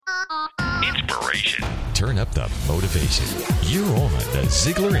inspiration. Turn up the motivation. You're on the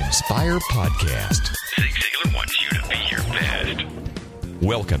Ziglar Inspire Podcast. Zig Ziglar wants you to be your best.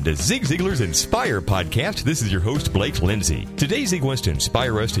 Welcome to Zig Ziglar's Inspire Podcast. This is your host, Blake Lindsay. Today, Zig wants to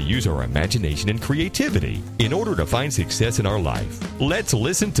inspire us to use our imagination and creativity in order to find success in our life. Let's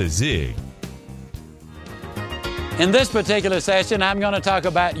listen to Zig. In this particular session, I'm going to talk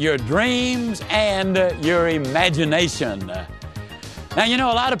about your dreams and your imagination. Now, you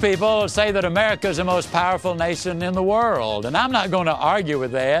know, a lot of people say that America is the most powerful nation in the world, and I'm not going to argue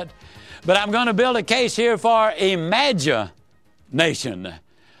with that, but I'm going to build a case here for imagination,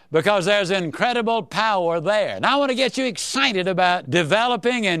 because there's incredible power there. Now, I want to get you excited about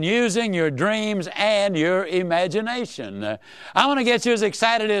developing and using your dreams and your imagination. I want to get you as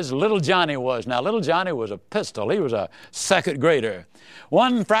excited as little Johnny was. Now, little Johnny was a pistol. He was a second grader.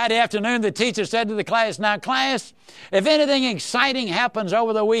 One Friday afternoon, the teacher said to the class, "Now, class, if anything exciting happens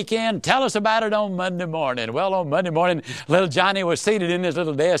over the weekend, tell us about it on Monday morning." Well, on Monday morning, little Johnny was seated in his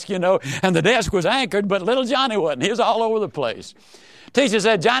little desk, you know, and the desk was anchored, but little Johnny wasn't. He was all over the place. Teacher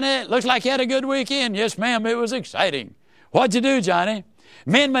said, "Johnny, looks like you had a good weekend." "Yes, ma'am, it was exciting." "What'd you do, Johnny?"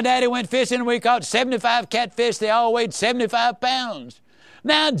 "Me and my daddy went fishing and we caught 75 catfish. They all weighed 75 pounds.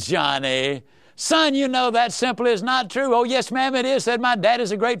 "Now, Johnny, son, you know that simply is not true." "Oh, yes, ma'am, it is," said my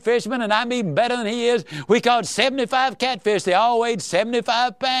daddy's a great fisherman and I'm even better than he is. We caught 75 catfish. They all weighed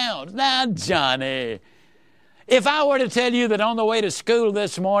 75 pounds. "Now, Johnny, if I were to tell you that on the way to school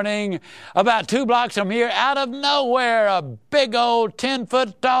this morning, about 2 blocks from here, out of nowhere, a big old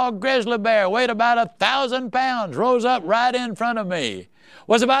 10-foot tall grizzly bear weighed about 1,000 pounds rose up right in front of me,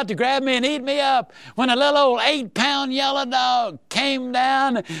 was about to grab me and eat me up, when a little old 8-pound yellow dog came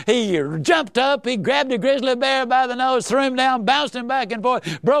down, he jumped up, he grabbed the grizzly bear by the nose, threw him down, bounced him back and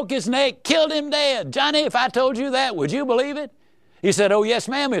forth, broke his neck, killed him dead. Johnny, if I told you that, would you believe it?" He said, "Oh, yes,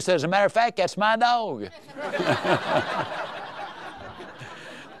 ma'am." He said, "As a matter of fact, that's my dog."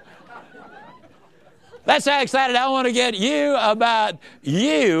 That's how excited I want to get you about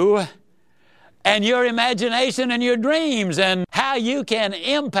you and your imagination and your dreams and how you can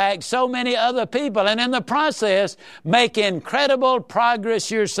impact so many other people and in the process make incredible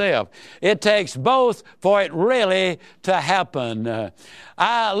progress yourself. It takes both for it really to happen.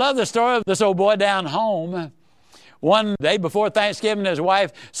 I love the story of this old boy down home. One day before Thanksgiving, his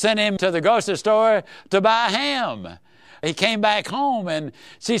wife sent him to the grocery store to buy ham. He came back home and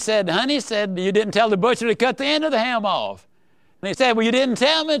she said, "Honey," said, "you didn't tell the butcher to cut the end of the ham off." And he said, "Well, you didn't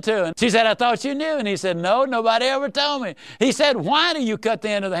tell me to." And she said, "I thought you knew." And he said, "No, nobody ever told me." He said, "Why do you cut the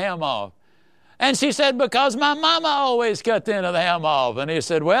end of the ham off?" And she said, "Because my mama always cut the end of the ham off." And he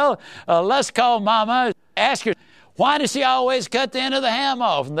said, "Well, let's call Mama, ask her, why does she always cut the end of the ham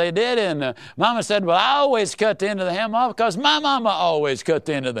off?" And they did, and Mama said, "Well, I always cut the end of the ham off because my mama always cut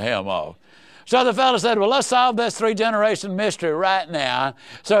the end of the ham off." So the fellow said, "Well, let's solve this 3-generation mystery right now."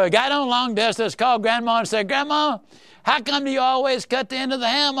 So he got on long distance, called Grandma and said, "Grandma, how come do you always cut the end of the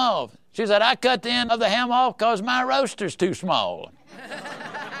ham off?" She said, "I cut the end of the ham off because my roaster's too small."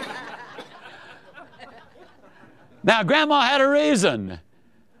 Now, Grandma had a reason.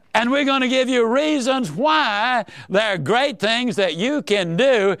 And we're going to give you reasons why there are great things that you can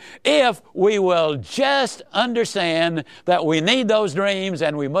do if we will just understand that we need those dreams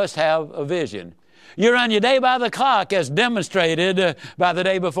and we must have a vision. You run your day by the clock as demonstrated by the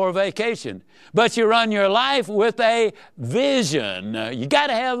day before vacation. But you run your life with a vision. You got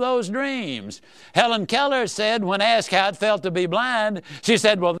to have those dreams. Helen Keller said when asked how it felt to be blind, she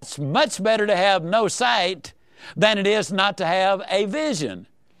said, "Well, it's much better to have no sight than it is not to have a vision."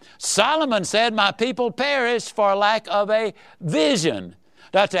 Solomon said, "My people perish for lack of a vision."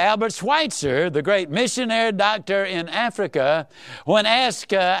 Dr. Albert Schweitzer, the great missionary doctor in Africa, when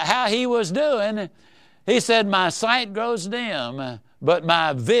asked how he was doing, he said, "My sight grows dim, but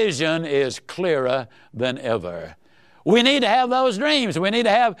my vision is clearer than ever." We need to have those dreams. We need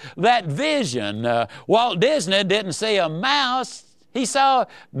to have that vision. Walt Disney didn't see a mouse. He saw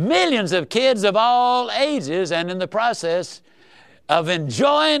millions of kids of all ages, and in the process of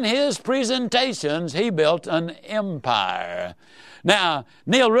enjoying his presentations, he built an empire. Now,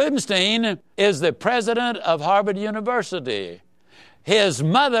 Neil Rubenstein is the president of Harvard University. His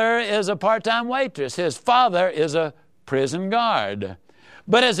mother is a part-time waitress. His father is a prison guard.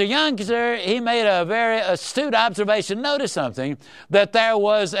 But as a youngster, he made a very astute observation. Notice something, that there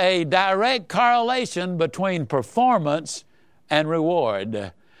was a direct correlation between performance and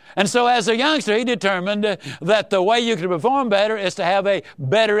reward. And so as a youngster, he determined that the way you could perform better is to have a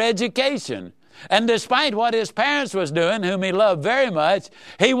better education. And despite what his parents was doing, whom he loved very much,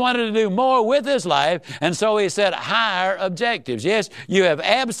 he wanted to do more with his life, and so he set higher objectives. Yes, you have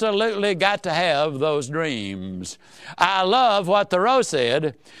absolutely got to have those dreams. I love what Thoreau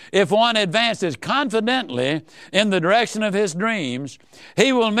said. If one advances confidently in the direction of his dreams,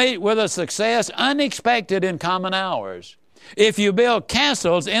 he will meet with a success unexpected in common hours. If you build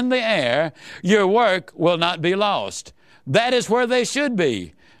castles in the air, your work will not be lost. That is where they should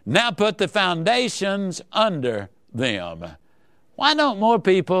be. Now put the foundations under them. Why don't more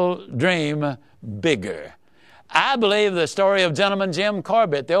people dream bigger? I believe the story of Gentleman Jim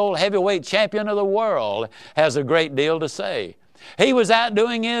Corbett, the old heavyweight champion of the world, has a great deal to say. He was out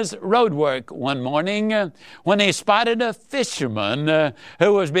doing his road work one morning when he spotted a fisherman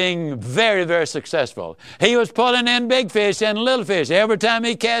who was being very, very successful. He was pulling in big fish and little fish. Every time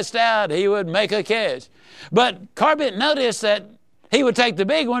he cast out, he would make a catch. But Corbett noticed that he would take the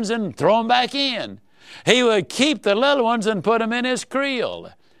big ones and throw them back in. He would keep the little ones and put them in his creel.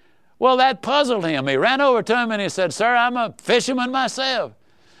 Well, that puzzled him. He ran over to him and he said, "Sir, I'm a fisherman myself,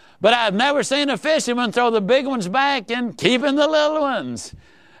 but I've never seen a fisherman throw the big ones back and keeping the little ones.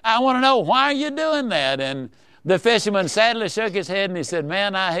 I want to know, why are you doing that?" And the fisherman sadly shook his head and he said,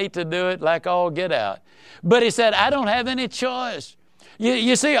 "Man, I hate to do it like all get out. But," he said, "I don't have any choice.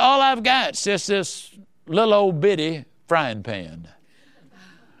 You see, all I've got is just this little old bitty frying pan."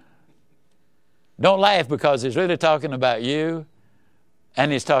 Don't laugh, because he's really talking about you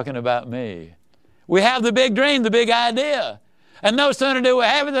and he's talking about me. We have the big dream, the big idea. And no sooner do we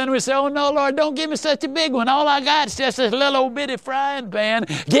have it than we say, "Oh no, Lord, don't give me such a big one. All I got is just this little old bitty frying pan.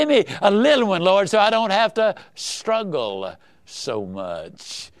 Give me a little one, Lord, so I don't have to struggle so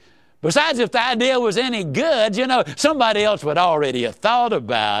much." Besides, if the idea was any good, somebody else would already have thought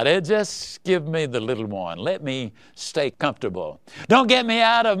about it. Just give me the little one. Let me stay comfortable. Don't get me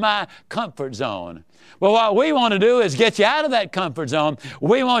out of my comfort zone. Well, what we want to do is get you out of that comfort zone.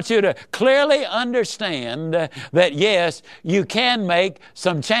 We want you to clearly understand that, yes, you can make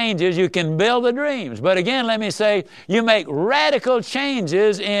some changes. You can build the dreams. But again, let me say, you make radical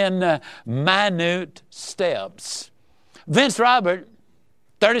changes in minute steps. Vince Robert,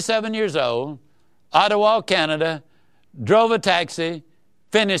 37 years old, Ottawa, Canada, drove a taxi,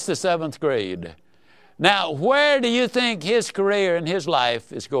 finished the 7th grade. Now, where do you think his career and his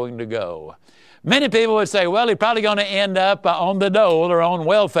life is going to go? Many people would say, well, he's probably going to end up on the dole or on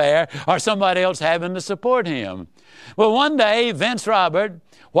welfare, or somebody else having to support him. Well, one day, Vince Robert,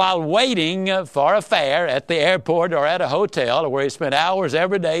 while waiting for a fare at the airport or at a hotel where he spent hours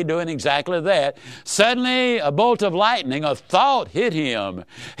every day doing exactly that, suddenly a bolt of lightning, a thought hit him.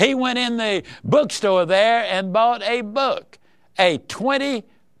 He went in the bookstore there and bought a book, a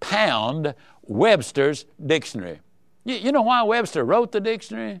 20-pound Webster's Dictionary. You know why Webster wrote the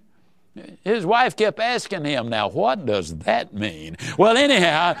dictionary? His wife kept asking him, "Now, what does that mean?" Well,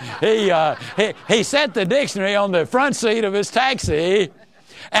 anyhow, he set the dictionary on the front seat of his taxi,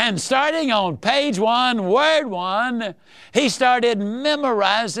 and starting on page 1, word 1, he started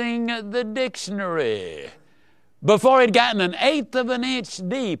memorizing the dictionary. Before he'd gotten an eighth of an inch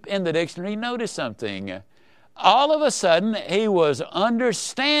deep in the dictionary, he noticed something. All of a sudden, he was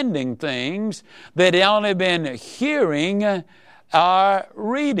understanding things that he'd only been hearing or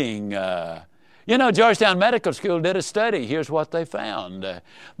reading. Georgetown Medical School did a study. Here's what they found.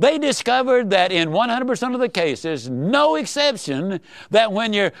 They discovered that in 100% of the cases, no exception, that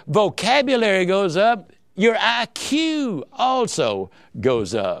when your vocabulary goes up, your IQ also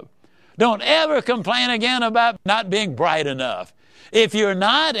goes up. Don't ever complain again about not being bright enough. If you're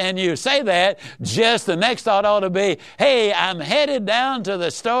not, and you say that, just the next thought ought to be, "Hey, I'm headed down to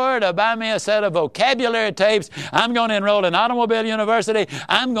the store to buy me a set of vocabulary tapes. I'm going to enroll in Automobile University.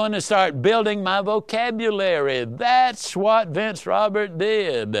 I'm going to start building my vocabulary." That's what Vince Robert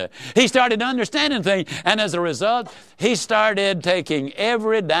did. He started understanding things, and as a result, he started taking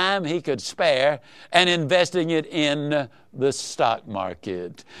every dime he could spare and investing it in the stock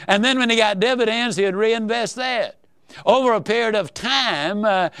market. And then when he got dividends, he'd reinvest that. Over a period of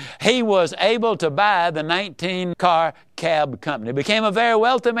time, he was able to buy the 19-car cab company. Became a very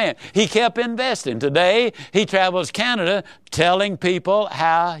wealthy man. He kept investing. Today, he travels Canada telling people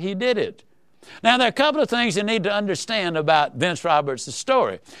how he did it. Now, there are a couple of things you need to understand about Vince Roberts'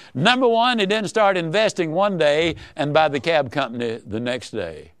 story. Number one, he didn't start investing one day and buy the cab company the next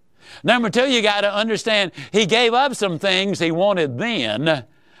day. Number two, you got to understand he gave up some things he wanted then,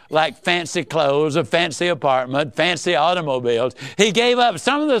 like fancy clothes, a fancy apartment, fancy automobiles. He gave up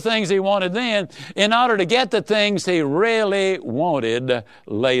some of the things he wanted then in order to get the things he really wanted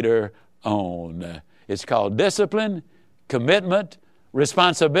later on. It's called discipline, commitment,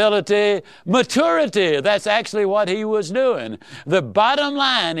 responsibility, maturity. That's actually what he was doing. The bottom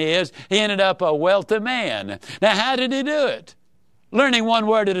line is he ended up a wealthy man. Now, how did he do it? Learning one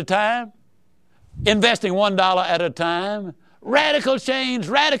word at a time, investing $1 at a time, radical change,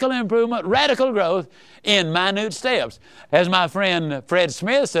 radical improvement, radical growth in minute steps. As my friend Fred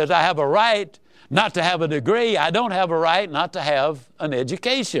Smith says, I have a right not to have a degree. I don't have a right not to have an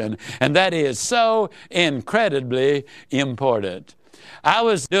education. And that is so incredibly important. I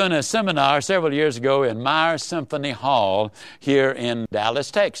was doing a seminar several years ago in Meyer Symphony Hall here in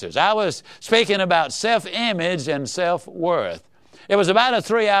Dallas, Texas. I was speaking about self-image and self-worth. It was about a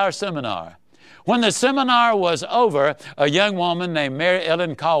 3-hour seminar. When the seminar was over, a young woman named Mary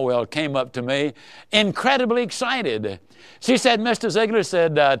Ellen Caldwell came up to me, incredibly excited. She said, Mr. Ziglar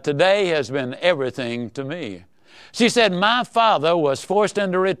said, today has been everything to me. She said, my father was forced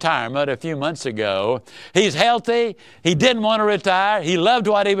into retirement a few months ago. He's healthy. He didn't want to retire. He loved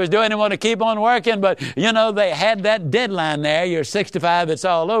what he was doing. He wanted to keep on working. But, you know, they had that deadline there. You're 65. It's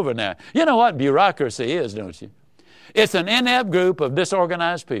all over now. You know what bureaucracy is, don't you? It's an inept group of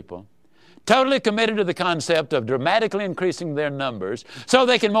disorganized people, totally committed to the concept of dramatically increasing their numbers so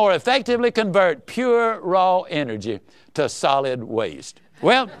they can more effectively convert pure, raw energy to solid waste.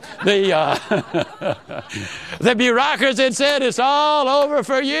 Well, the bureaucracy had said, it's all over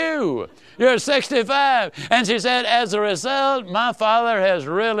for you. You're 65. And she said, as a result, my father has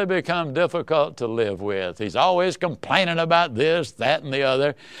really become difficult to live with. He's always complaining about this, that, and the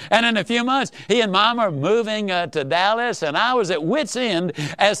other. And in a few months, he and Mom are moving to Dallas, and I was at wit's end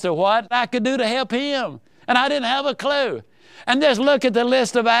as to what I could do to help him. And I didn't have a clue. And just look at the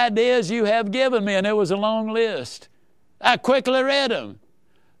list of ideas you have given me, and it was a long list. I quickly read them.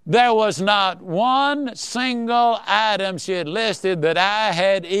 There was not one single item she had listed that I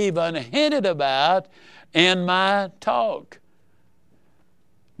had even hinted about in my talk.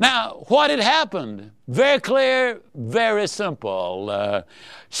 Now, what had happened? Very clear, very simple.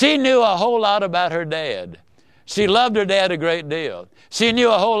 She knew a whole lot about her dad. She loved her dad a great deal. She knew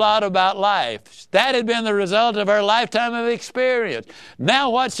a whole lot about life. That had been the result of her lifetime of experience. Now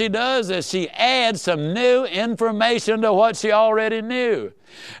what she does is she adds some new information to what she already knew.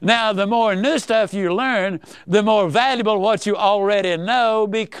 Now, the more new stuff you learn, the more valuable what you already know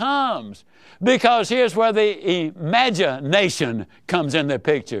becomes. Because here's where the imagination comes in the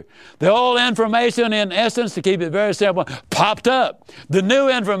picture. The old information, in essence, to keep it very simple, popped up. The new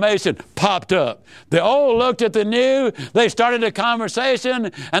information popped up. The old looked at the new, they started a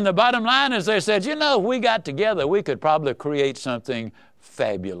conversation, and the bottom line is they said, you know, if we got together, we could probably create something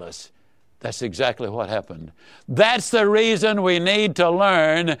fabulous. That's exactly what happened. That's the reason we need to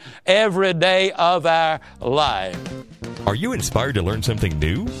learn every day of our life. Are you inspired to learn something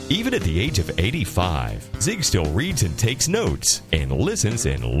new? Even at the age of 85, Zig still reads and takes notes and listens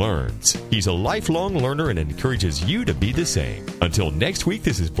and learns. He's a lifelong learner and encourages you to be the same. Until next week,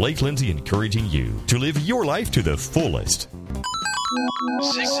 this is Blake Lindsay encouraging you to live your life to the fullest.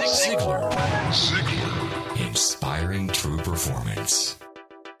 Ziglar. Inspiring true performance.